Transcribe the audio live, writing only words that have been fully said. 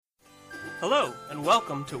Hello, and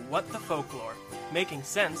welcome to What the Folklore, making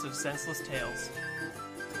sense of senseless tales.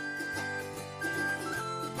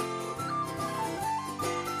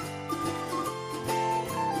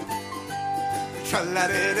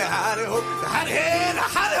 Tra-la-dee-dee-hi-dee-ho,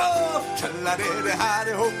 hi-dee-hey-dee-hi-dee-ho,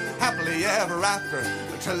 tra-la-dee-dee-hi-dee-ho, happily ever after.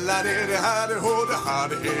 Tra-la-dee-dee-hi-dee-ho,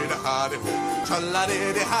 hi-dee-hey-dee-hi-dee-ho,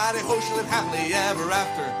 tra-la-dee-dee-hi-dee-ho, she lived happily ever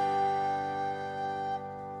after.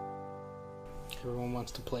 Everyone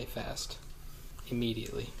wants to play fast.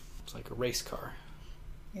 Immediately. It's like a race car.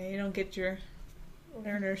 Yeah, you don't get your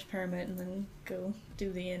learner's permit and then go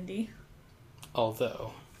do the Indy.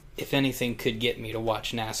 Although, if anything could get me to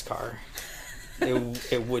watch NASCAR,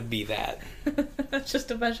 it would be that.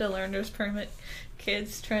 Just a bunch of learner's permit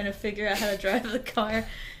kids trying to figure out how to drive the car.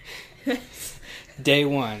 Day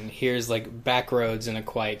one, here's like back roads in a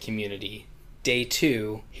quiet community. Day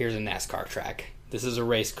two, here's a NASCAR track. This is a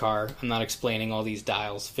race car. I'm not explaining all these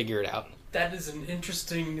dials. Figure it out. That is an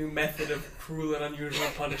interesting new method of cruel and unusual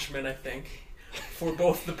punishment, I think, for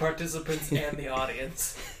both the participants and the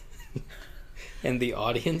audience. And the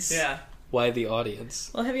audience? Yeah. Why the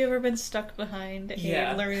audience? Well, have you ever been stuck behind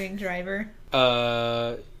a learning driver?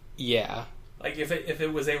 Yeah. Like if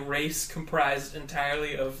it was a race comprised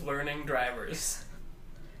entirely of learning drivers,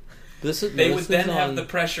 they would then have the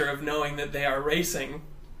pressure of knowing that they are racing,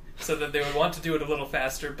 so that they would want to do it a little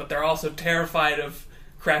faster, but they're also terrified of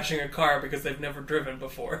crashing a car because they've never driven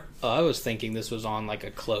before. Oh, I was thinking this was on like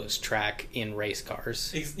a closed track in race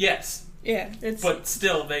cars. Yes. Yeah. But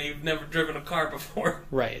still, they've never driven a car before.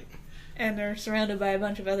 Right. And they're surrounded by a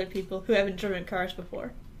bunch of other people who haven't driven cars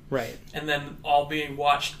before. Right. And then all being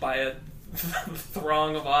watched by a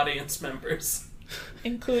throng of audience members.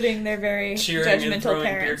 Including their very cheering judgmental and throwing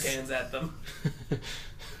parents. beer cans at them.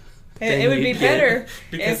 It would be better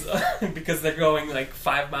because they're going like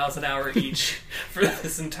 5 miles an hour each for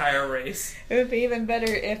this entire race. It would be even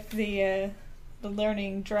better if the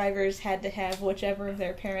learning drivers had to have whichever of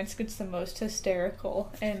their parents gets the most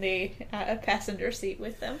hysterical in the passenger seat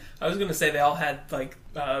with them. I was going to say they all had like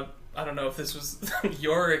I don't know if this was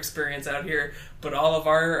your experience out here, but all of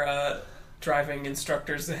our driving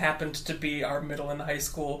instructors happened to be our middle and high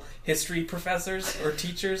school history professors or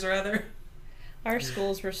teachers rather. Our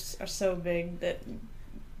schools are so big that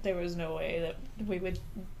there was no way that we would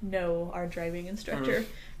know our driving instructor.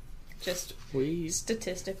 Just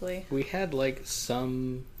statistically. We had like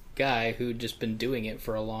some guy who'd just been doing it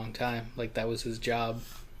for a long time. Like that was his job.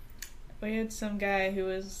 We had some guy who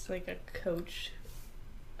was like a coach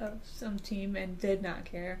of some team and did not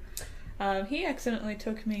care. He accidentally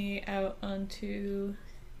took me out onto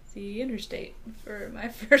the interstate for my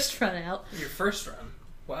first run out. Your first run?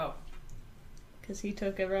 Wow. Because he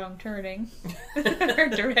took a wrong turning. Or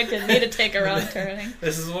directed me to take a wrong turning.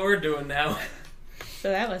 This is what we're doing now. So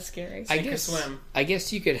that was scary. I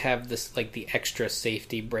guess you could have this, like, the extra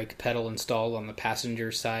safety brake pedal installed on the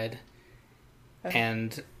passenger side. Okay.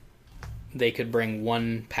 And they could bring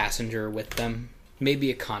one passenger with them. Maybe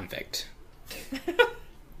a convict.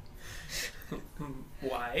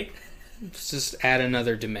 Why? Let's just add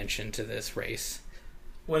another dimension to this race.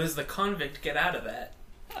 What does the convict get out of that?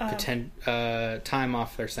 Time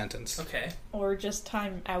off their sentence. Okay. Or just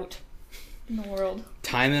time out in the world.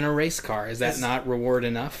 Time in a race car. Is that not reward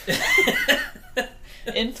enough?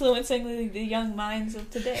 Influencing the young minds of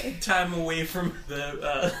today. Time away from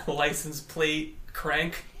the license plate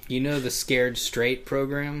crank. You know the Scared Straight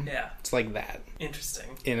program? Yeah. It's like that.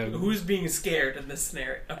 Interesting. Who's being scared in this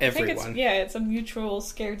scenario? Everyone. It's a mutual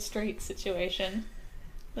scared straight situation.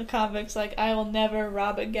 The convict's like, I will never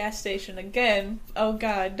rob a gas station again. Oh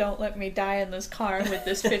God, don't let me die in this car with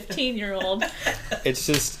this 15-year-old. It's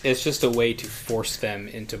just a way to force them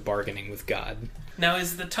into bargaining with God. Now,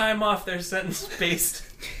 is the time off their sentence based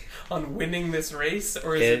on winning this race,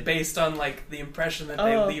 or is it based on like the impression that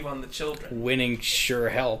they leave on the children? Winning sure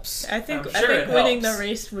helps. I think winning the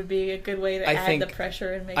race would be a good way to add the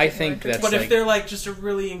pressure and make it more interesting. But if they're like just a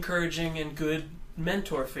really encouraging and good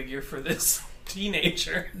mentor figure for this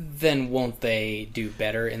teenager, then won't they do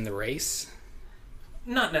better in the race?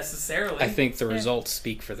 Not necessarily. I think the results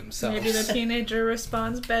speak for themselves. Maybe the teenager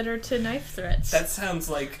responds better to knife threats. That sounds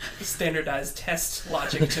like standardized test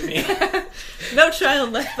logic to me. No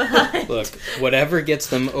child left behind. Look, whatever gets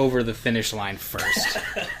them over the finish line first.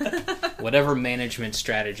 Whatever management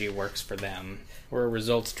strategy works for them. We're a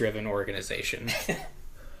results-driven organization.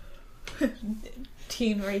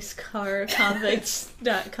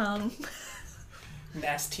 TeenRaceCarConvicts.com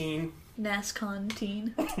NASTeen. NASCON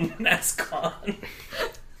teen. NASCON.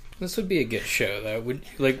 This would be a good show, though.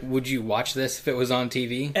 Would you watch this if it was on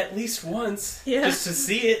TV? At least once, just to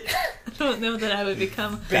see it. I don't know that I would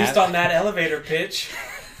become based on that elevator pitch.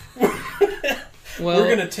 We're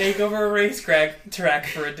gonna take over a racetrack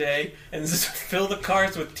for a day and just fill the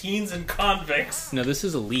cars with teens and convicts. No, this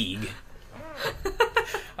is a league.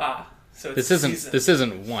 So this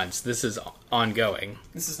isn't once. This is ongoing.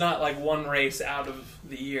 This is not like one race out of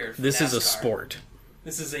the year. This NASCAR. is a sport.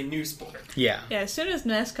 This is a new sport. Yeah. Yeah, as soon as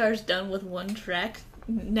NASCAR's done with one track,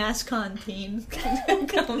 NASCAR team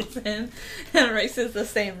comes in and races the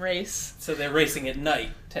same race. So they're racing at night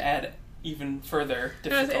to add even further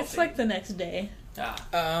difficulty. It's like the next day.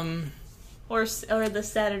 Or the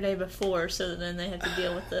Saturday before, so then they have to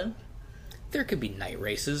deal with the... There could be night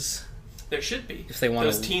races. There should be. If they want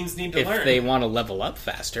Those teens need to learn. If they want to level up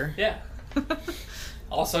faster. Yeah.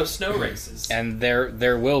 Also snow races. And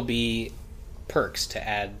there will be perks to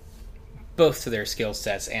add both to their skill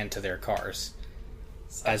sets and to their cars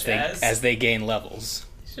as they gain levels.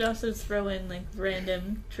 You should also throw in like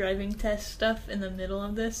random driving test stuff in the middle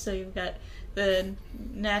of this, so you've got the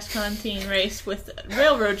NASCAR teen race with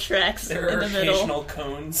railroad tracks in the middle. There are occasional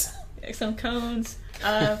cones. Some cones.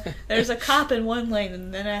 There's a cop in one lane,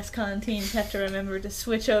 and the NASCAR teams have to remember to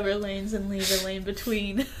switch over lanes and leave a lane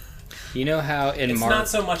between. You know how it's not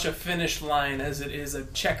so much a finish line as it is a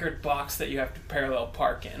checkered box that you have to parallel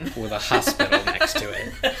park in. With a hospital next to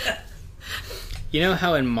it. You know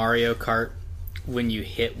how in Mario Kart, when you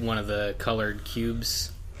hit one of the colored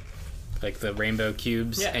cubes, like the rainbow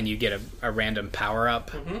cubes, and you get a random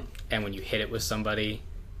power-up, and when you hit it with somebody,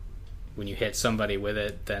 when you hit somebody with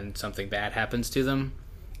it, then something bad happens to them?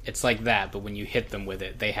 It's like that, but when you hit them with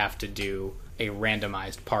it, they have to do a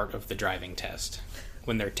randomized part of the driving test.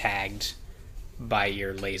 When they're tagged by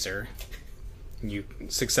your laser, you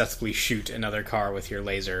successfully shoot another car with your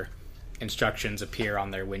laser, instructions appear on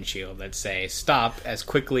their windshield that say, stop as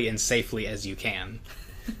quickly and safely as you can.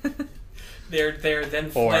 They're then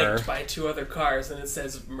flanked by two other cars, and it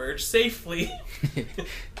says, merge safely.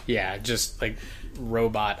 Yeah, just like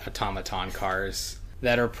robot automaton cars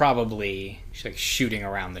that are probably like shooting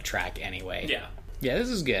around the track anyway. Yeah, this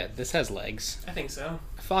is good. This has legs. I think so.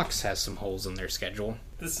 Fox has some holes in their schedule.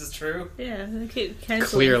 This is true. Yeah, they keep canceling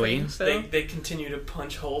clearly things, so. They continue to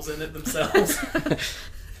punch holes in it themselves.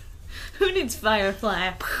 Who needs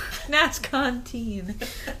Firefly? NASCAR teen.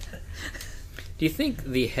 Do you think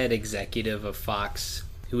the head executive of Fox,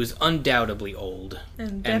 who is undoubtedly old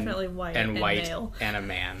and definitely white and male and a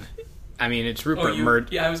man, I mean, it's Rupert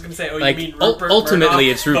Murdoch. Yeah, I was going to say, like, you mean Rupert ultimately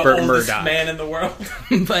Murdoch, it's Rupert the oldest Murdoch, man in the world.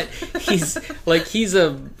 But he's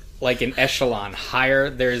an echelon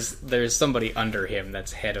higher. There's somebody under him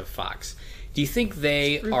that's head of Fox. Do you think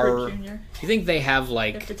they Rupert Jr. Do you think they have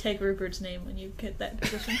like? You have to take Rupert's name when you get that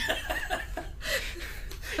position.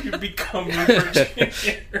 You become Rupert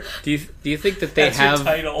Jr. Do you think that they That's have your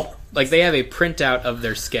title? Like they have a printout of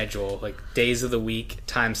their schedule, like days of the week,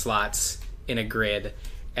 time slots in a grid,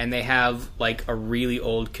 and they have like a really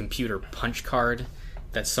old computer punch card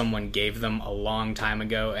that someone gave them a long time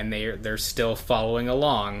ago, and they're still following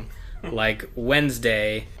along. Like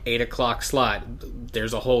Wednesday, 8:00 slot.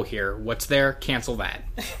 There's a hole here. What's there? Cancel that.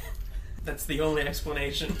 That's the only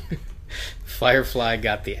explanation. Firefly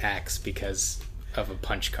got the axe because of a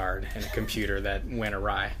punch card and a computer that went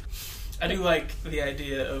awry. I do like the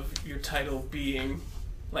idea of your title being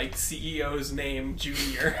like CEO's name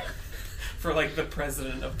Junior for like the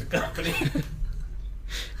president of the company.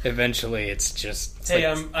 Eventually, it's just... Hey,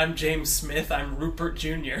 like, I'm James Smith. I'm Rupert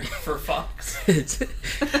Jr. for Fox. It's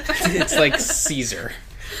like Caesar.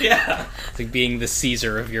 Yeah. It's like being the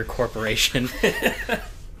Caesar of your corporation.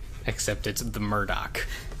 Except it's the Murdoch.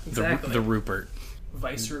 Exactly. The Rupert.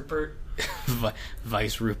 Vice Rupert.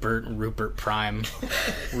 Vice Rupert, Rupert Prime,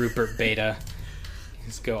 Rupert Beta.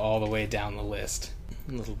 Let's go all the way down the list.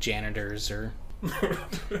 Little janitors or...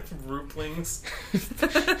 Ruplings.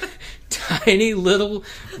 Tiny little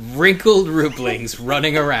wrinkled Ruplings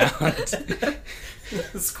running around.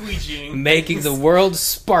 Squeegeeing. Making the world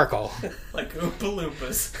sparkle. Like Oompa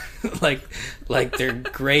Loompas. like their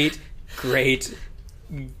great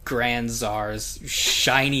Grand Czar's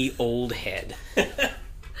shiny old head.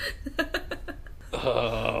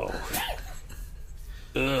 Oh.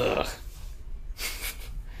 Ugh.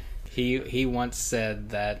 He once said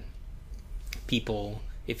that people,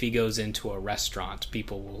 if he goes into a restaurant,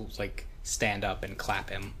 people will like stand up and clap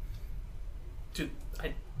him.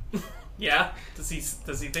 Yeah? Does he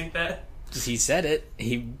think that? He said it.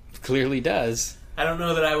 He clearly does. I don't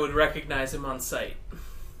know that I would recognize him on sight.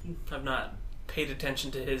 I've not paid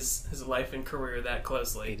attention to his life and career that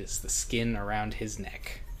closely. It is the skin around his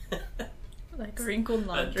neck. Like wrinkled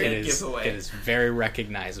laundry. It is very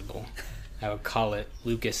recognizable. I would call it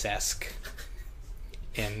Lucas-esque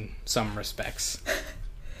in some respects.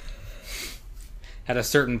 At a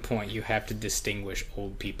certain point, you have to distinguish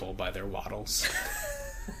old people by their waddles.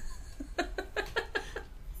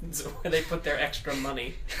 That's where they put their extra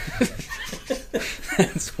money.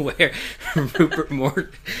 That's where Rupert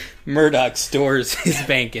Murdoch stores his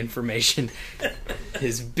bank information.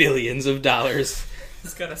 His billions of dollars.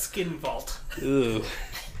 He's got a skin vault. Ooh.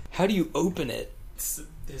 How do you open it? It's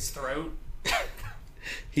his throat.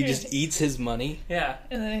 He just eats his money? Yeah.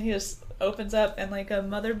 And then he just opens up and like a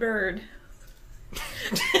mother bird.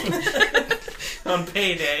 On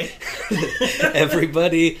payday.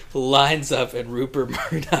 Everybody lines up and Rupert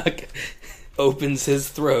Murdoch opens his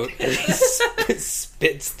throat and he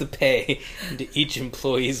spits the pay into each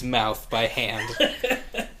employee's mouth by hand.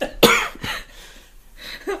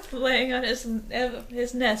 Laying on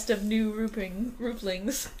his nest of new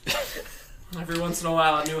rooplings. Every once in a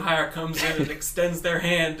while, a new hire comes in and extends their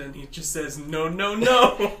hand, and he just says, "No, no,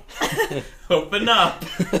 no! Open up!"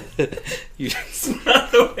 It's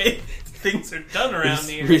not the way things are done around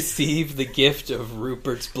here. Receive the gift of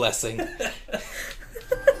Rupert's blessing.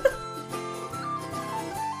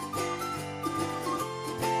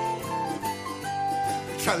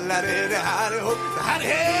 Tra-la-di-di-hi-di-ho,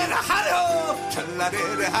 hi-di-hi-di-hi-di-ho,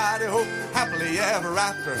 tra-la-di-di-hi-di-ho, happily ever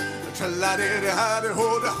after.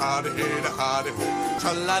 Tra-la-di-di-hi-di-ho, hi-di-hi-di-hi-di-ho,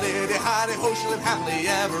 tra-la-di-di-hi-di-ho, she lived happily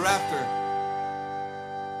ever after.